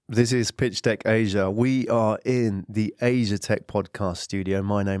This is Pitch Deck Asia. We are in the Asia Tech Podcast studio.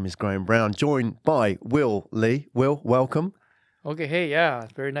 My name is Graham Brown, joined by Will Lee. Will, welcome. Okay, hey, yeah,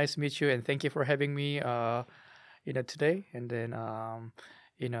 very nice to meet you, and thank you for having me, today. And then, I'm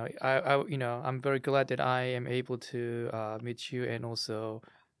very glad that I am able to meet you, and also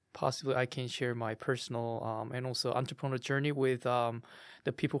possibly I can share my personal and also entrepreneurial journey with the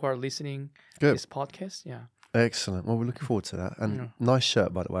people who are listening to this podcast. Yeah. Excellent. Well, we're looking forward to that. And nice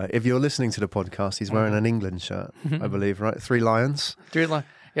shirt, by the way. If you're listening to the podcast, he's wearing an England shirt, I believe, right? 3 lions. 3 lions.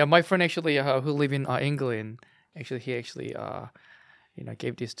 Yeah, my friend actually who live in England, he actually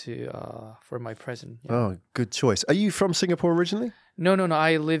gave this to for my present. Yeah. Oh, good choice. Are you from Singapore originally? No.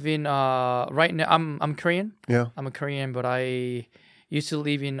 I live in right now. I'm Korean. Yeah. I'm a Korean, but I used to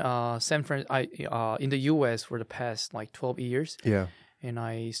live in San Fran. In the U.S. for the past like 12 years. Yeah. And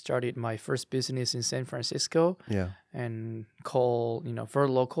I started my first business in San Francisco. Yeah. And very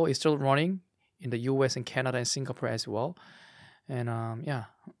local. It's still running in the U.S. and Canada and Singapore as well. And yeah.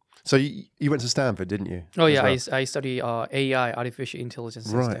 So you went to Stanford, didn't you? Oh yeah, well? I studied AI, artificial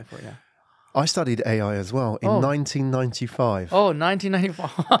intelligence at Stanford. Yeah. I studied AI as well in 1995. Oh,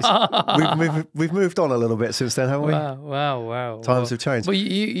 1995. we've moved on a little bit since then, haven't we? Wow. Times have changed. But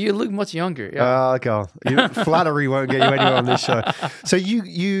you look much younger. Yeah. God. Flattery won't get you anywhere on this show. So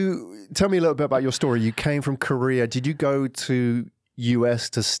you tell me a little bit about your story. You came from Korea. Did you go to US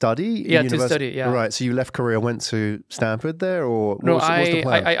to study? Yeah, to study, yeah. Right, so you left Korea, went to Stanford there, or what's the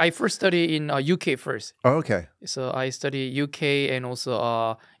plan? I first studied in UK first. Oh, okay. So I studied UK and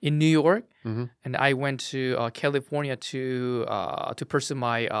also in New York, and I went to California to pursue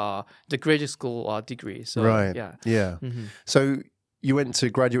my the graduate school degree. So right. Yeah. Mm-hmm. So you went to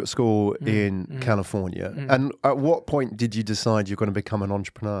graduate school in California, and at what point did you decide you're going to become an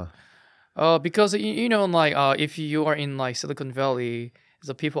entrepreneur? Because if you are in like Silicon Valley,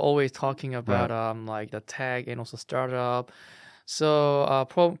 the people always talking about like the tech and also startup. So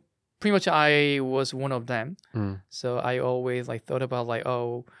pretty much I was one of them. So I always like thought about like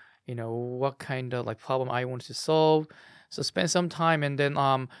what kind of like problem I wanted to solve. So spend some time, and then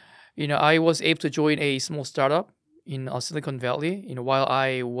I was able to join a small startup in Silicon Valley. While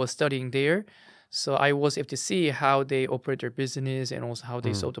I was studying there. So I was able to see how they operate their business and also how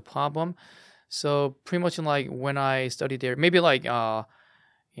they solve the problem. So pretty much like when I studied there, maybe like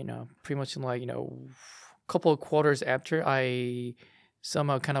pretty much like couple of quarters after, I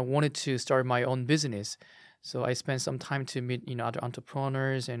somehow kind of wanted to start my own business. So I spent some time to meet other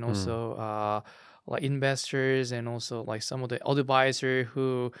entrepreneurs and also like investors and also like some of the advisors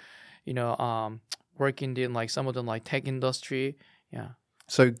who work in the like some of the like tech industry. Yeah.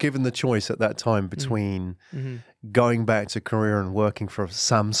 So given the choice at that time between going back to Korea and working for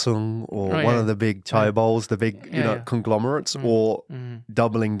Samsung or one of the big chaebols, the big conglomerates, or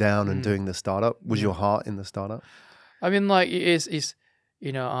doubling down and doing the startup, was your heart in the startup? I mean, like as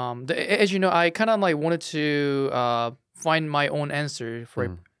you know, I kind of like wanted to find my own answer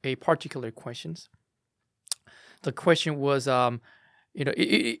for a particular questions. The question was,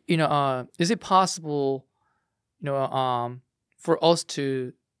 is it possible, for us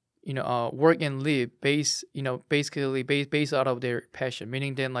to, work and live based out of their passion,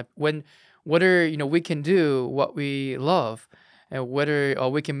 meaning then like whether we can do what we love, and whether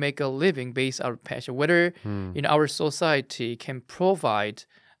we can make a living based out of passion, whether our society can provide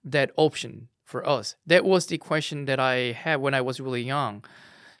that option for us. That was the question that I had when I was really young.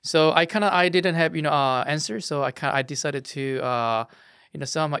 So I didn't have answer. So I decided to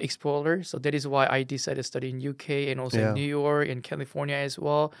some explorer. So that is why I decided to study in UK and also in New York and California as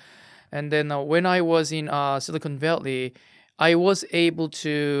well. And then when I was in Silicon Valley, I was able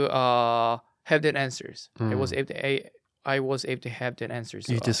to have that answers. I was able to have that answers.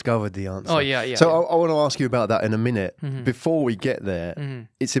 You discovered the answer. Oh yeah. So I want to ask you about that in a minute. Before we get there,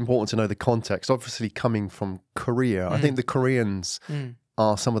 it's important to know the context. Obviously, coming from Korea, I think the Koreans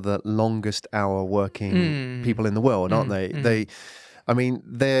are some of the longest hour working people in the world, aren't they?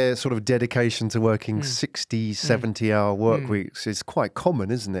 Their sort of dedication to working 60, 70-hour work weeks is quite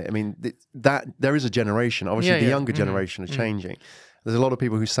common, isn't it? I mean, that there is a generation. Obviously, the younger generation is changing. There's a lot of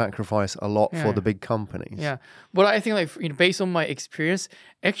people who sacrifice a lot for the big companies. Yeah, but I think like based on my experience,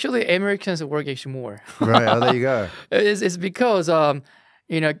 actually Americans work actually more. Right. Oh, there you go. It's because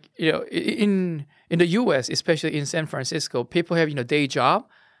in the U.S., especially in San Francisco, people have day job.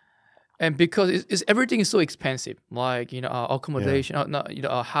 And because everything is so expensive, like accommodation,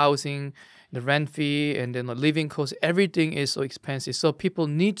 housing, the rent fee, and then the living cost. Everything is so expensive. So people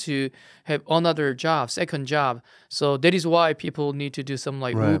need to have another job, second job. So that is why people need to do some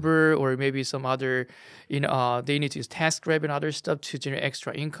like Uber or maybe some other, they need to use TaskRabbit and other stuff to generate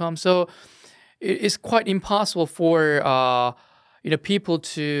extra income. So it's quite impossible for people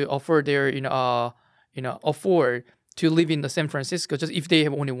to afford their afford to live in the San Francisco just if they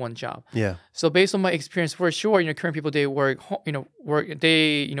have only one job. Yeah. So based on my experience, for sure, current people, they work hard and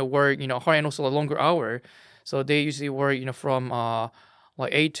also a longer hour. So they usually work from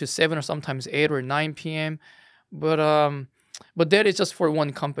like 8 to 7 or sometimes 8 or 9 p.m. But that is just for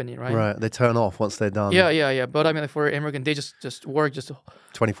one company, right? Right. They turn off once they're done. Yeah. But I mean, for American, they just work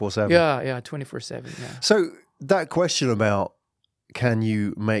 24/7. Yeah, 24/7. Yeah. So that question about can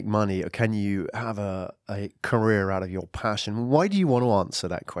you make money or can you have a career out of your passion? Why do you want to answer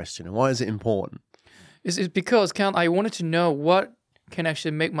that question, and why is it important? It's because I wanted to know what can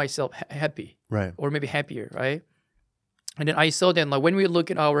actually make myself happy, right? Or maybe happier, right? And then I saw that like when we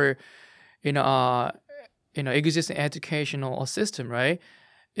look at our, existing educational system, right?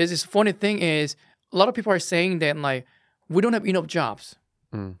 Is this funny thing is a lot of people are saying that like we don't have enough jobs,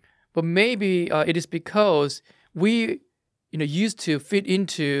 but maybe it is because we used to fit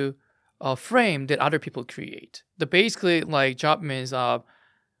into a frame that other people create. The basically like job means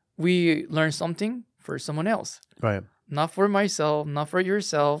we learn something for someone else. Right. Not for myself, not for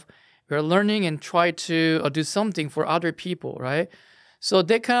yourself. We're learning and try to do something for other people, right? So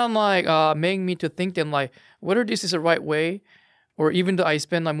that kind of like make me to think that like whether this is the right way, or even though I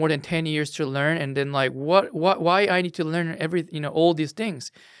spent like more than 10 years to learn, and then like why I need to learn all these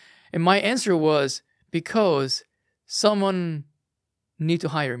things. And my answer was because someone need to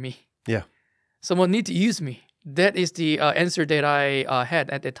hire me. Yeah. Someone need to use me. That is the answer that I had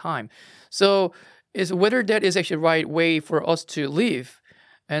at the time. So is whether that is actually the right way for us to live.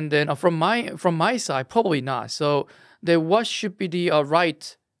 And then from my side, probably not. So then what should be the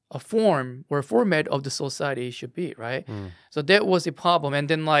right form or format of the society should be, right? So that was the problem. And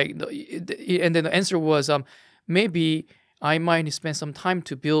then the answer was maybe I might spend some time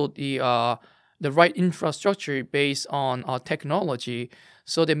to build the right infrastructure based on technology,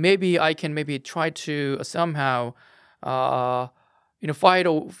 so that maybe I can try to somehow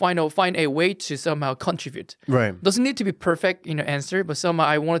find a way to somehow contribute. Right. Doesn't need to be perfect answer, but somehow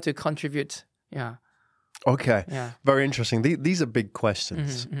I wanted to contribute. Yeah. Okay. Yeah. Very interesting. These are big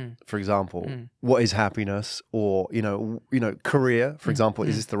questions. For example, what is happiness? Or career. For example,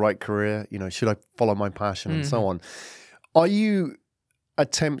 is this the right career? Should I follow my passion and so on? Are you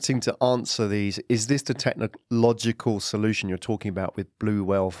attempting to answer these? Is this the technological solution you're talking about with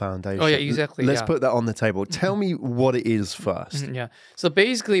Bluewhale Foundation? Oh yeah, exactly. Let's put that on the table. Tell me what it is first. Yeah. So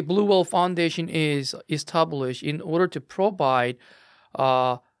basically, Bluewhale Foundation is established in order to provide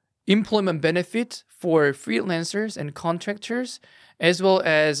employment benefits for freelancers and contractors, as well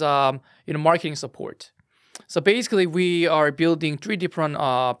as marketing support. So basically, we are building 3 different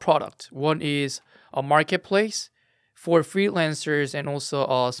products. One is a marketplace for freelancers and also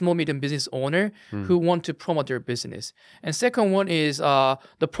a small medium business owner who want to promote their business. And second one is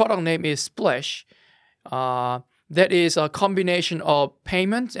the product name is Splash. That is a combination of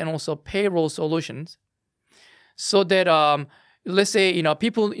payments and also payroll solutions. So that let's say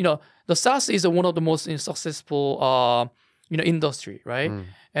people the SaaS is one of the most successful industry, right?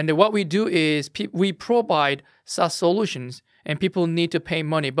 And then what we do is we provide SaaS solutions, and people need to pay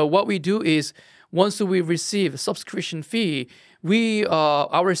money. But what we do is once we receive a subscription fee,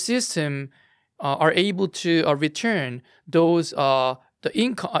 our system are able to return those the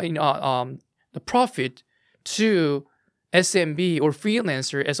income the profit to SMB or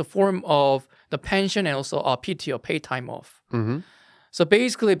freelancer as a form of the pension and also PTO, paid time off. So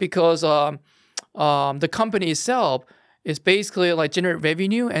basically, because the company itself is basically like generate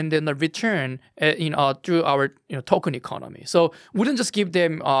revenue and then the return through our token economy. So we wouldn't just give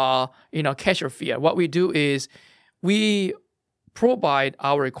them cash or fiat. What we do is we provide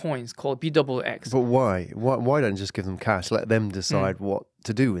our coins called BWX. But why? Why don't you just give them cash? Let them decide what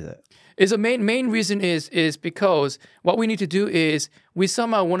to do with it. Is the main reason is because what we need to do is we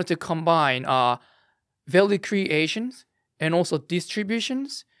somehow wanted to combine value creations and also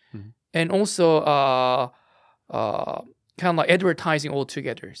distributions and also kind of like advertising all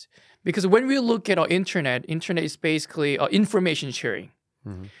together. Because when we look at our internet is basically information sharing.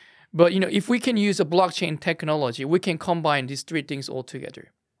 But if we can use a blockchain technology, we can combine these 3 things all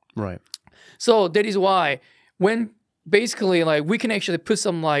together. Right. So that is why when basically like we can actually put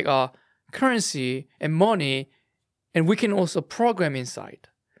some like currency and money, and we can also program inside.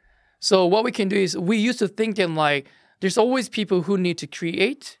 So what we can do is we used to think that like there's always people who need to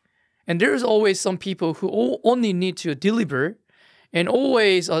create, And there's always some people who only need to deliver, and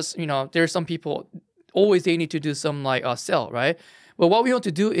always there's some people always they need to do some like sell, right? But what we want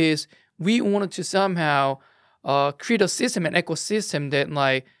to do is we wanted to somehow create a system, an ecosystem that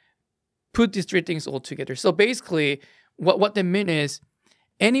like put these three things all together. So basically, what that means is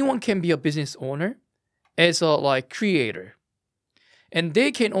anyone can be a business owner as a like creator, and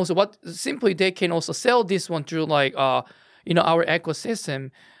they can also they can also sell this one through like our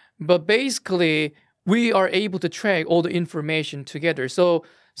ecosystem. But basically, we are able to track all the information together. So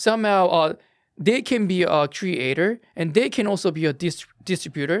somehow they can be a creator, and they can also be a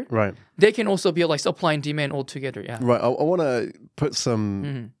distributor. Right. They can also be like supply and demand all together. Yeah. Right. I want to put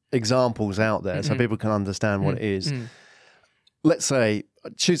some examples out there so people can understand what it is. Let's say,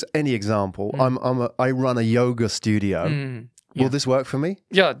 choose any example. I run a yoga studio. Will this work for me?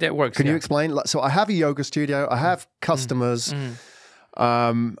 Yeah, that works. Can you explain? So I have a yoga studio. I have customers.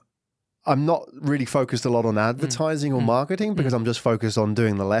 I'm not really focused a lot on advertising or marketing because I'm just focused on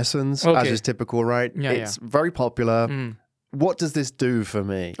doing the lessons, as is typical, right? It's very popular. What does this do for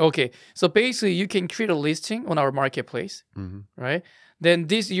me? Okay, so basically you can create a listing on our marketplace, right? Then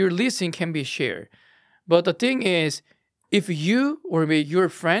your listing can be shared. But the thing is, if you or maybe your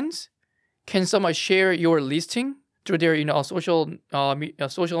friends can somehow share your listing through their social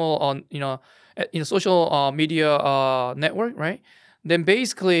media network, right? Then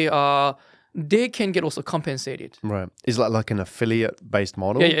basically they can get also compensated. Right. Is that like an affiliate-based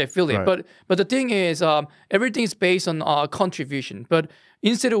model? Yeah, affiliate. Right. But the thing is, everything is based on contribution. But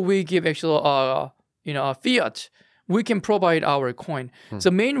instead of we give actual fiat, we can provide our coin.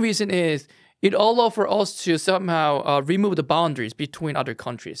 So main reason is it allows for us to somehow remove the boundaries between other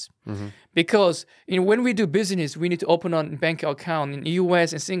countries. Because when we do business, we need to open a bank account in the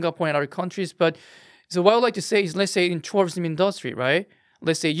US and Singapore and other countries. But so what I would like to say is, let's say in tourism industry, right?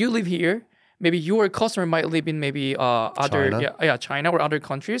 Let's say you live here. Maybe your customer might live in maybe China or other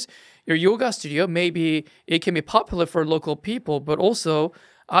countries. Your yoga studio, maybe it can be popular for local people, but also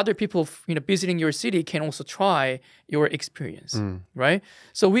other people visiting your city can also try your experience, right?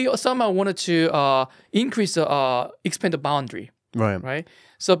 So we somehow wanted to expand the boundary, right?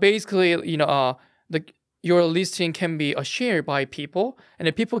 So basically, your listing can be shared by people, and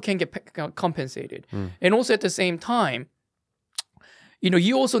the people can get compensated. And also at the same time,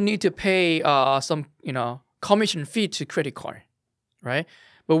 you also need to pay some, commission fee to credit card, right?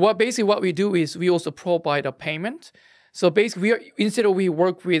 But what we do is we also provide a payment. So basically, instead of we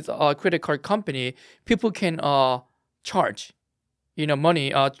work with a credit card company, people can charge,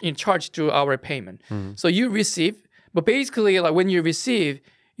 money, charge through our payment. So you receive, but basically, like when you receive,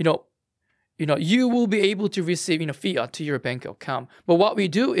 you will be able to receive, fiat to your bank account. But what we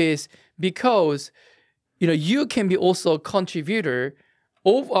do is because, you can be also a contributor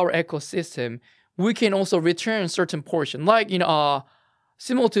of our ecosystem, we can also return certain portion, like,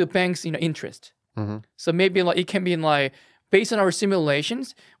 similar to banks, interest. So maybe like it can be like based on our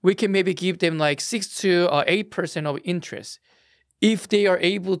simulations, we can maybe give them like 6 to 8% of interest if they are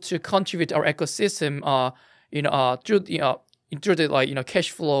able to contribute to our ecosystem, through the cash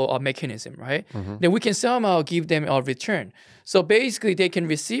flow mechanism, right? Then we can somehow give them a return. So basically, they can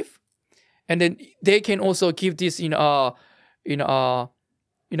receive, and then they can also give this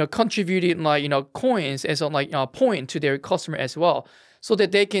contributing coins as a point to their customer as well, so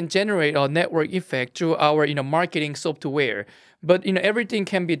that they can generate a network effect through our marketing software. But everything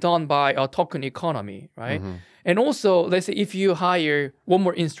can be done by a token economy, right? And also, let's say if you hire one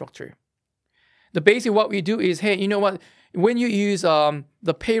more instructor, the basic what we do is, hey, you know what? When you use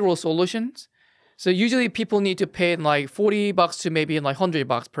the payroll solutions, so usually people need to pay like $40 to maybe like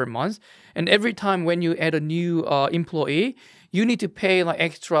 $100 per month, and every time when you add a new employee, you need to pay like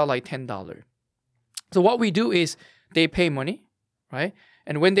extra like $10. So what we do is they pay money, right?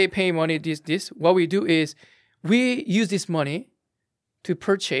 And when they pay money, what we do is we use this money to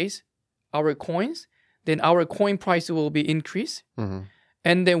purchase our coins. Then our coin price will be increased.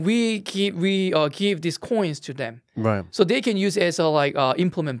 And then we give these coins to them, right? So they can use it as a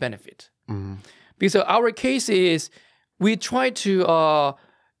implement benefit. Because our case is we try to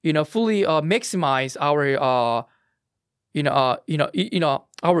fully maximize our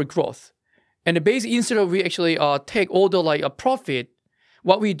our growth, and basically instead of we actually take all the profit,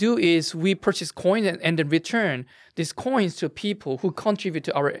 what we do is we purchase coins and then return these coins to people who contribute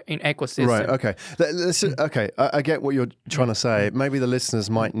to our ecosystem. Right. Okay. Okay. I get what you're trying to say. Maybe the listeners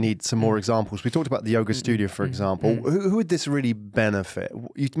might need some more examples. We talked about the yoga studio, for example. Who would this really benefit?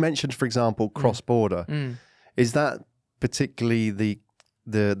 You mentioned, for example, cross-border. Is that particularly the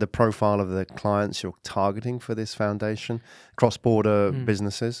the profile of the clients you're targeting for this foundation, cross-border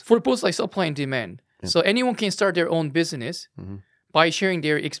businesses? For both like supply and demand. Yeah. So anyone can start their own business by sharing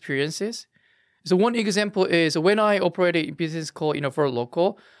their experiences. So one example is when I operated a business called For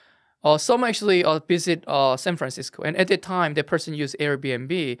Local, some actually visit San Francisco, and at that time, that person used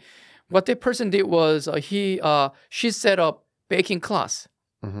Airbnb. What that person did was she set up baking class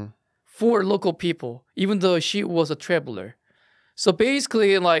for local people, even though she was a traveler. So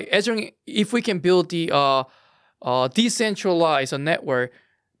basically, like if we can build the decentralized network,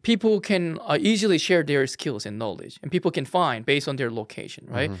 people can easily share their skills and knowledge, and people can find based on their location,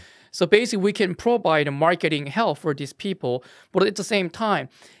 right? So basically, we can provide a marketing help for these people, but at the same time,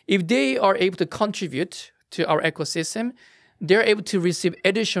 if they are able to contribute to our ecosystem, they're able to receive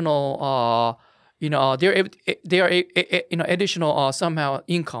additional, additional somehow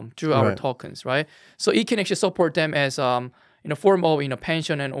income through our tokens, right? So it can actually support them as in a form of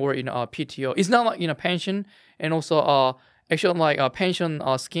pension and or PTO. It's not like pension and also actually like a pension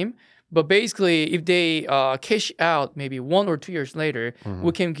scheme. But basically, if they cash out maybe 1 or 2 years later,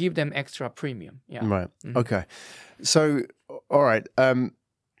 we can give them extra premium. Yeah. Right. Okay. So, all right. I'm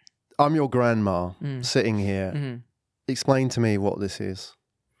your grandma sitting here. Explain to me what this is.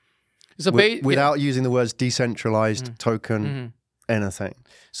 So without using the words decentralized, token, anything.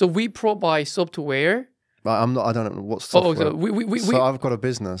 So we provide software. I don't know what software. So I've got a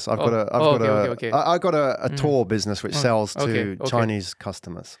business. I've got a tour business which sells to Chinese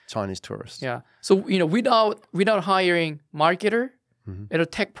customers, Chinese tourists. Yeah. So without hiring marketer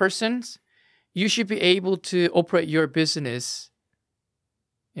and tech persons, you should be able to operate your business.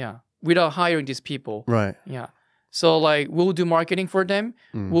 Yeah. Without hiring these people. Right. Yeah. So like we'll do marketing for them.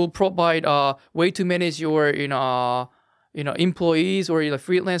 We'll provide a way to manage your employees or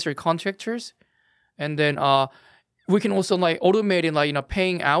freelancer contractors. And then we can also like automate it,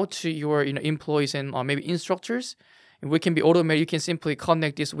 paying out to your employees and maybe instructors. And we can be automated. You can simply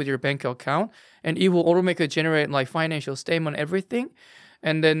connect this with your bank account, and it will automatically generate like financial statement, everything.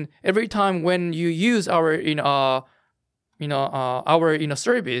 And then every time when you use our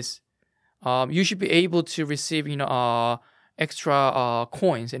service, you should be able to receive extra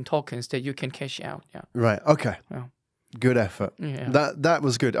coins and tokens that you can cash out. Yeah. Right. Okay. Yeah. Good effort. Yeah. That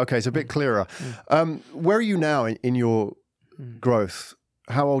was good. Okay, it's a bit clearer. Where are you now in your growth?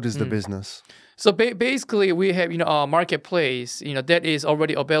 How old is the business? So basically, we have a marketplace that is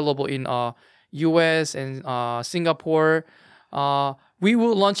already available in U.S. and Singapore. We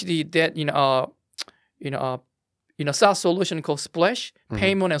will launch SaaS solution called Splash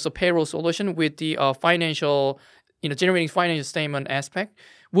payment and also payroll solution with the financial generating financial statement aspect.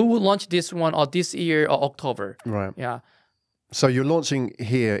 We will launch this one this year, October. Right. Yeah. So you're launching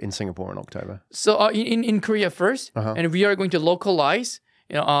here in Singapore in October. So in Korea first, and we are going to localize,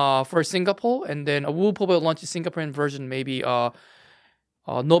 for Singapore, and then we'll probably launch the Singaporean version maybe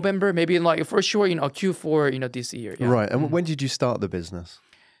November, maybe like for sure Q4 this year. Yeah. Right. And when did you start the business?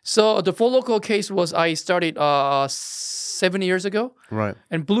 So the For Local case was I started 7 years ago. Right.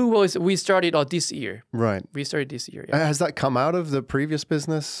 And Bluewhale we started this year. Right. We started this year. Yeah. Has that come out of the previous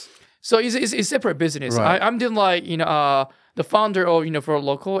business? So it's a separate business. Right. I'm the the founder of For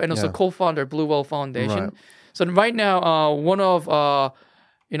Local and also co-founder Bluewhale Foundation. Right. So right now one of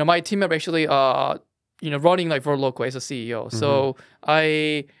my team member actually running For Local as a CEO. So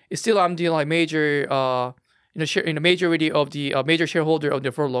I'm the major majority of the major shareholder of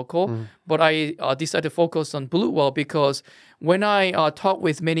the For Local, but I decided to focus on Bluewhale because when I talk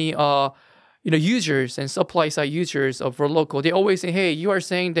with many users and supply side users of For Local, they always say, "Hey, you are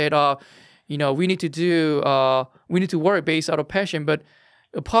saying that we need to work based out of passion, but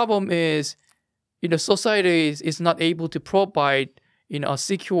the problem is society is not able to provide a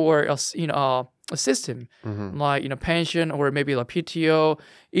secure a system like pension or maybe PTO.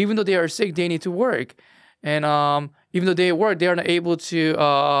 Even though they are sick, they need to work." And even though they work, they are not able to,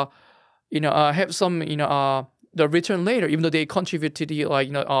 have some, the return later. Even though they contribute to the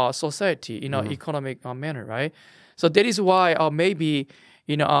society, economic manner, right? So that is why maybe,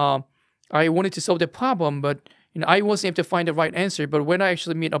 I wanted to solve the problem, but I wasn't able to find the right answer. But when I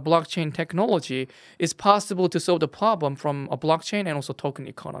actually meet a blockchain technology, it's possible to solve the problem from a blockchain and also token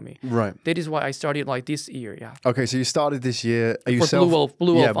economy. Right. That is why I started this year. Yeah. Okay, so you started this year. Are you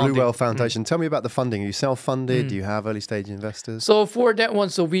Bluewhale Foundation. Tell me about the funding. Are you self-funded? Do you have early stage investors? So for that one,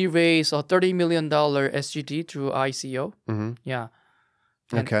 we raised a $30 million SGD through ICO. Yeah.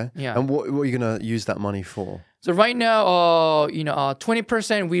 Okay. Yeah. And what are you going to use that money for? So right now,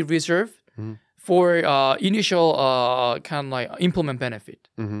 20% we reserve for initial implement benefit,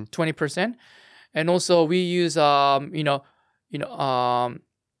 20%, and also we use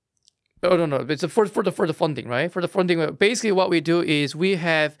Oh no, it's for the funding, right? For the funding, basically what we do is we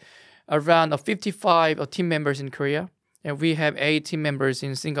have around 55 team members in Korea, and we have 8 team members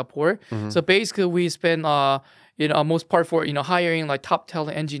in Singapore. So basically, we spend most part for hiring like top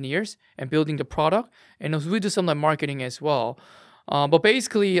talent engineers and building the product, and also we do some like marketing as well. But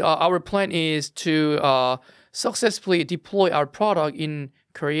basically, our plan is to successfully deploy our product in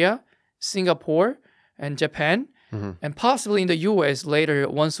Korea, Singapore, and Japan. And possibly in the U.S. later,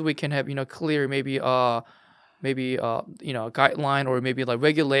 once we can have clear maybe guideline or maybe like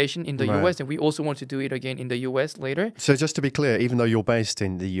regulation in the U.S. and we also want to do it again in the U.S. later. So just to be clear, even though you're based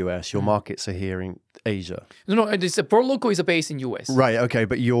in the U.S., your markets are here in Asia. No, it's ProLoco is based in U.S. Right. Okay,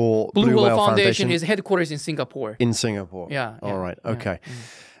 but your Bluewhale Foundation is headquarters in Singapore. In Singapore. Yeah. All right. Okay.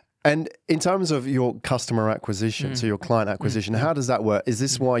 And in terms of your customer acquisition, so your client acquisition, how does that work? Is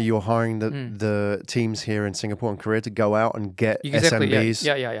this why you're hiring the teams here in Singapore and Korea to go out and get SMBs?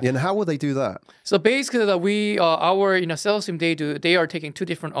 Yeah. And how will they do that? So basically, we our sales team they are taking 2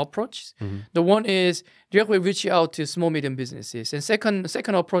 different approaches. The one is directly reaching out to small medium businesses, and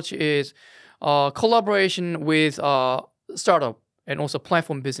second approach is collaboration with startup and also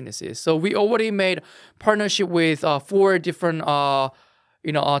platform businesses. So we already made partnership with 4 different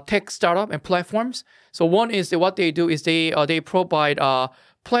tech startup and platforms. So one is what they do is they provide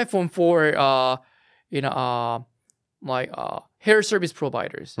platform for hair service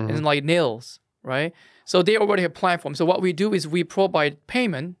providers and like nails, right? So they already have platform. So what we do is we provide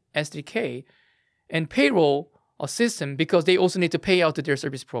payment SDK and payroll system because they also need to pay out to their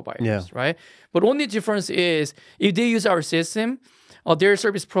service providers, right? But only difference is if they use our system, their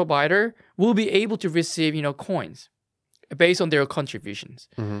service provider will be able to receive coins based on their contributions.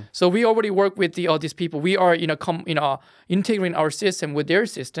 So we already work with these people. We are integrating our system with their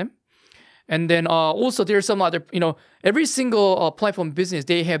system. And then also there's some other, every single platform business,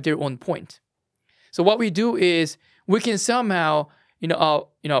 they have their own point. So what we do is we can somehow,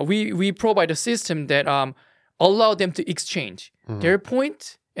 we provide a system that allow them to exchange their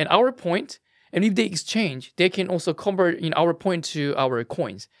point and our point. And if they exchange, they can also convert our point to our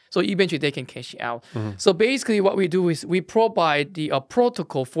coins. So eventually they can cash it out. So basically what we do is we provide the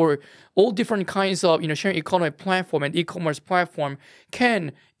protocol for all different kinds of sharing economy platform and e-commerce platform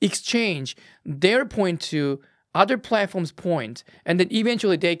can exchange their point to other platforms' point. And then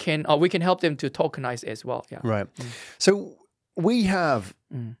eventually they can we can help them to tokenize as well. Yeah. Right. So we have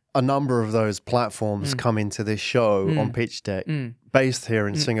a number of those platforms come into this show on Pitch Deck based here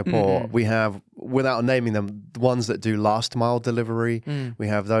in Singapore. We have, without naming them, the ones that do last mile delivery. We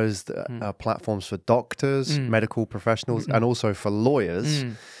have those that platforms for doctors, medical professionals, and also for lawyers,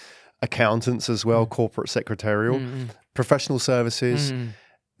 accountants as well, corporate secretarial, professional services.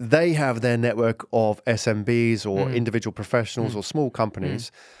 They have their network of SMBs or individual professionals or small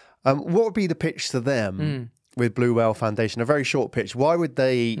companies. What would be the pitch to them with Bluewhale Foundation? A very short pitch. Why would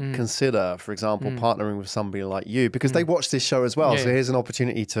they consider, for example, partnering with somebody like you? Because they watch this show as well. So here's an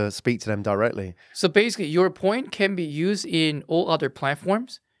opportunity to speak to them directly. So basically, your point can be used in all other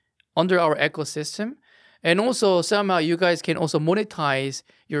platforms under our ecosystem. And also somehow you guys can also monetize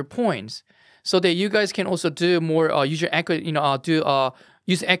your points so that you guys can also do more user acquisition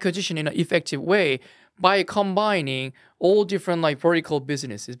in an effective way by combining all different like vertical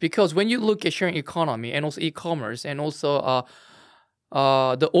businesses. Because when you look at sharing economy and also e-commerce and also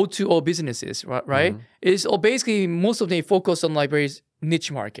the O2O businesses, right? It's all basically most of them focus on like very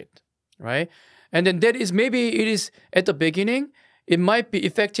niche market, right? And then that is maybe it is at the beginning, it might be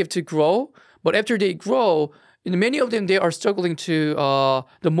effective to grow, but after they grow, many of them they are struggling to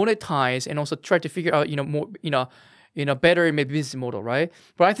monetize and also try to figure out more better maybe business model, right?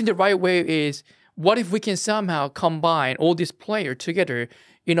 But I think the right way is, what if we can somehow combine all these players together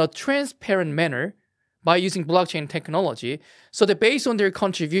in a transparent manner by using blockchain technology so that based on their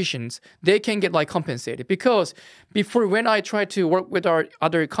contributions, they can get like compensated? Because before, when I try to work with our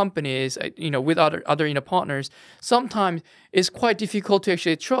other companies, with other partners, sometimes it's quite difficult to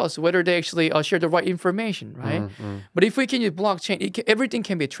actually trust whether they actually share the right information, right? But if we can use blockchain, everything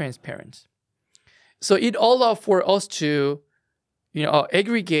can be transparent. So it allows for us to,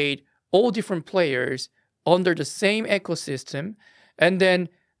 aggregate all different players under the same ecosystem, and then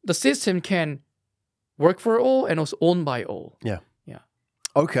the system can work for all and also owned by all. Yeah.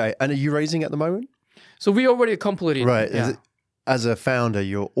 Okay. And are you raising at the moment? So we already completed. Right. Yeah. As a founder,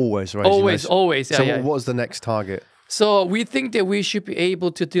 you're always raising. Always. Yeah, so what's the next target? So we think that we should be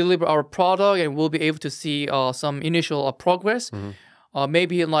able to deliver our product and we'll be able to see some initial progress,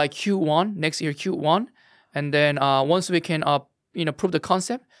 maybe in like Q1, next year Q1. And then once we can prove the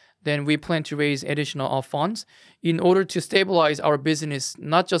concept, then we plan to raise additional funds in order to stabilize our business,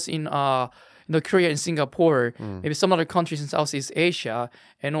 not just in Korea and Singapore, maybe some other countries in Southeast Asia,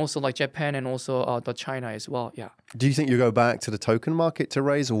 and also like Japan and also the China as well. Yeah. Do you think you go back to the token market to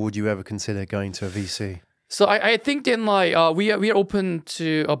raise, or would you ever consider going to a VC? So I think then like we are open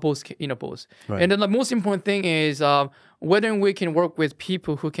to both. Right. And then the most important thing is whether we can work with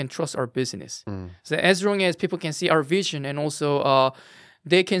people who can trust our business. So as long as people can see our vision and also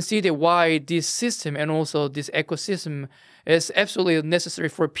they can see that why this system and also this ecosystem is absolutely necessary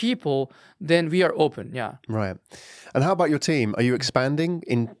for people, then we are open. Yeah. Right. And how about your team? Are you expanding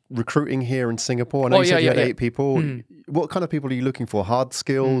in recruiting here in Singapore? I know you said you had 8 people. What kind of people are you looking for? Hard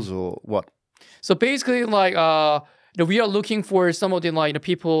skills or what? So basically, like we are looking for some of the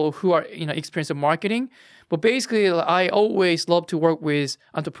people who are experienced in marketing. But basically, I always love to work with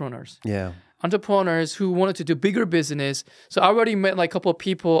entrepreneurs. Yeah. Entrepreneurs who wanted to do bigger business. So I already met like a couple of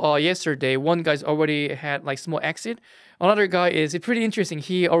people yesterday. One guy's already had like small exit. Another guy is pretty interesting.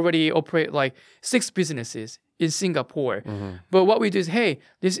 He already operate like 6 businesses in Singapore. But what we do is, hey,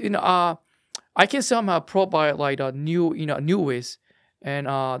 this I can somehow provide like the new ways and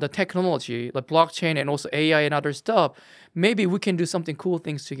the technology, like blockchain and also AI and other stuff. Maybe we can do something cool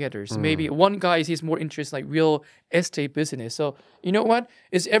things together. So maybe one guy he's more interested like real estate business. So you know what?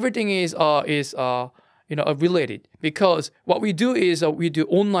 Everything is related, because what we do is we do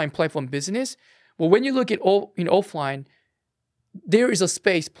online platform business. But when you look at offline, there is a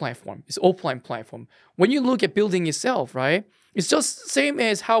space platform. It's offline platform. When you look at building itself, right? It's just same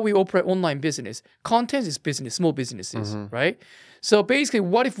as how we operate online business. Content is business, small businesses, right? So basically,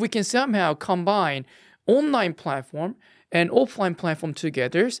 what if we can somehow combine online platform and offline platform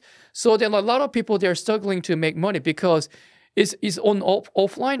together, so that a lot of people, they're struggling to make money because it's on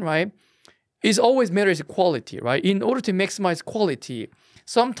offline, right? It always matters quality, right? In order to maximize quality,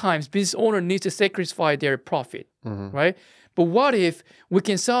 sometimes business owner needs to sacrifice their profit, right? But what if we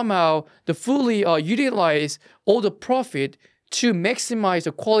can somehow fully utilize all the profit to maximize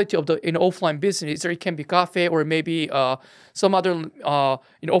the quality of the offline business? Or it can be cafe or maybe some other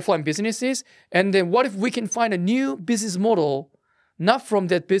offline businesses. And then what if we can find a new business model, not from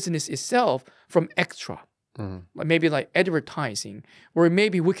that business itself, from extra, maybe like advertising, or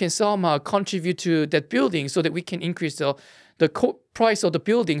maybe we can somehow contribute to that building so that we can increase the price of the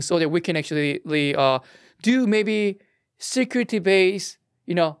building, so that we can actually do maybe security-based,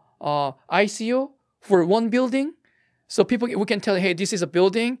 ICO for one building. So we can tell, hey, this is a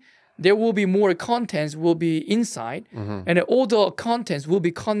building. There will be more contents will be inside, and all the contents will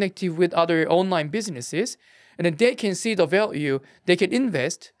be connected with other online businesses, and then they can see the value, they can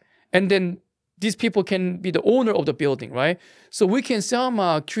invest, and then these people can be the owner of the building, right? So we can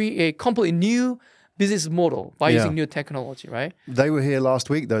somehow create a completely new business model by using new technology, right? They were here last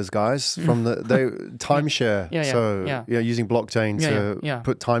week, those guys from the timeshare. Using blockchain to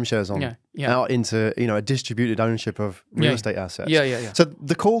put timeshares on out into a distributed ownership of real estate assets. So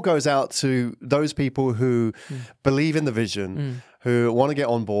the call goes out to those people who believe in the vision, who want to get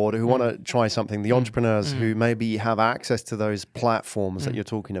on board, who want to try something, the entrepreneurs who maybe have access to those platforms that you're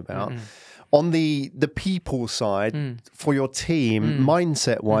talking about. On the people side, for your team,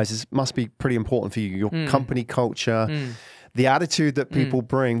 mindset-wise, it must be pretty important for you. Your company culture, the attitude that people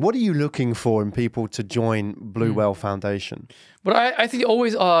bring. What are you looking for in people to join Bluewhale Foundation? But I think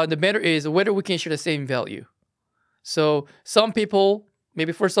always the matter is whether we can share the same value. So some people,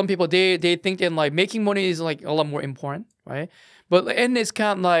 maybe for some people, they think that like making money is like a lot more important, right? But in this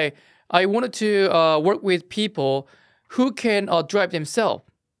kind of like, I wanted to work with people who can drive themselves.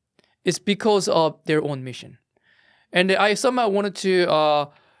 It's because of their own mission. And I somehow wanted to,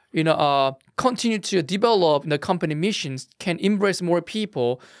 continue to develop the company missions, can embrace more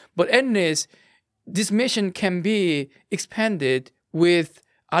people. But in this mission can be expanded with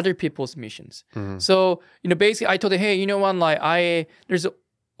other people's missions. So, basically I told them, hey, you know what, like there's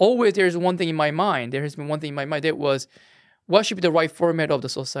one thing in my mind. There has been one thing in my mind that was, what should be the right format of the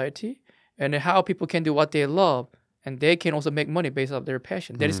society and how people can do what they love. And they can also make money based on their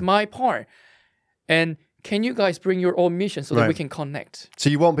passion. That is my part. And can you guys bring your own mission so that we can connect? So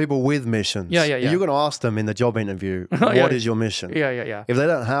you want people with missions. Yeah. You're going to ask them in the job interview, what is your mission? Yeah. If they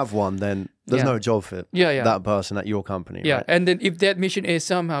don't have one, then there's no job fit. That person at your company. Yeah. Right? And then if that mission is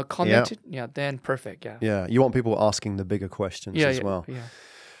somehow connected, then perfect. Yeah. You want people asking the bigger questions as well. Yeah.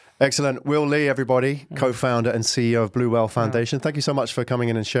 Excellent. Will Lee, everybody, co-founder and CEO of Bluewhale Foundation. Thank you so much for coming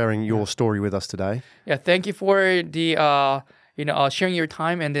in and sharing your story with us today. Yeah, thank you for the sharing your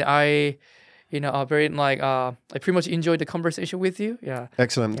time, and I pretty much enjoyed the conversation with you. Yeah.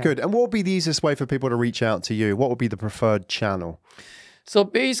 Excellent. Good. And what would be the easiest way for people to reach out to you? What would be the preferred channel? So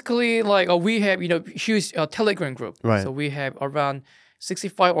basically, like we have huge Telegram group. Right. So we have around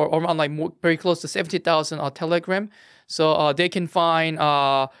 65 or around like very close to 70,000 Telegram. So they can find in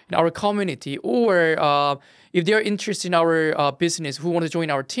our community, or if they're interested in our business, who want to join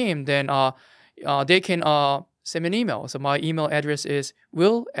our team, then they can send me an email. So my email address is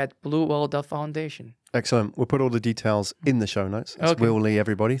will@bluewhale.foundation. Excellent. We'll put all the details in the show notes. It's Okay. Will Lee,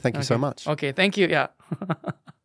 everybody. Thank you so much. Okay, thank you. Yeah.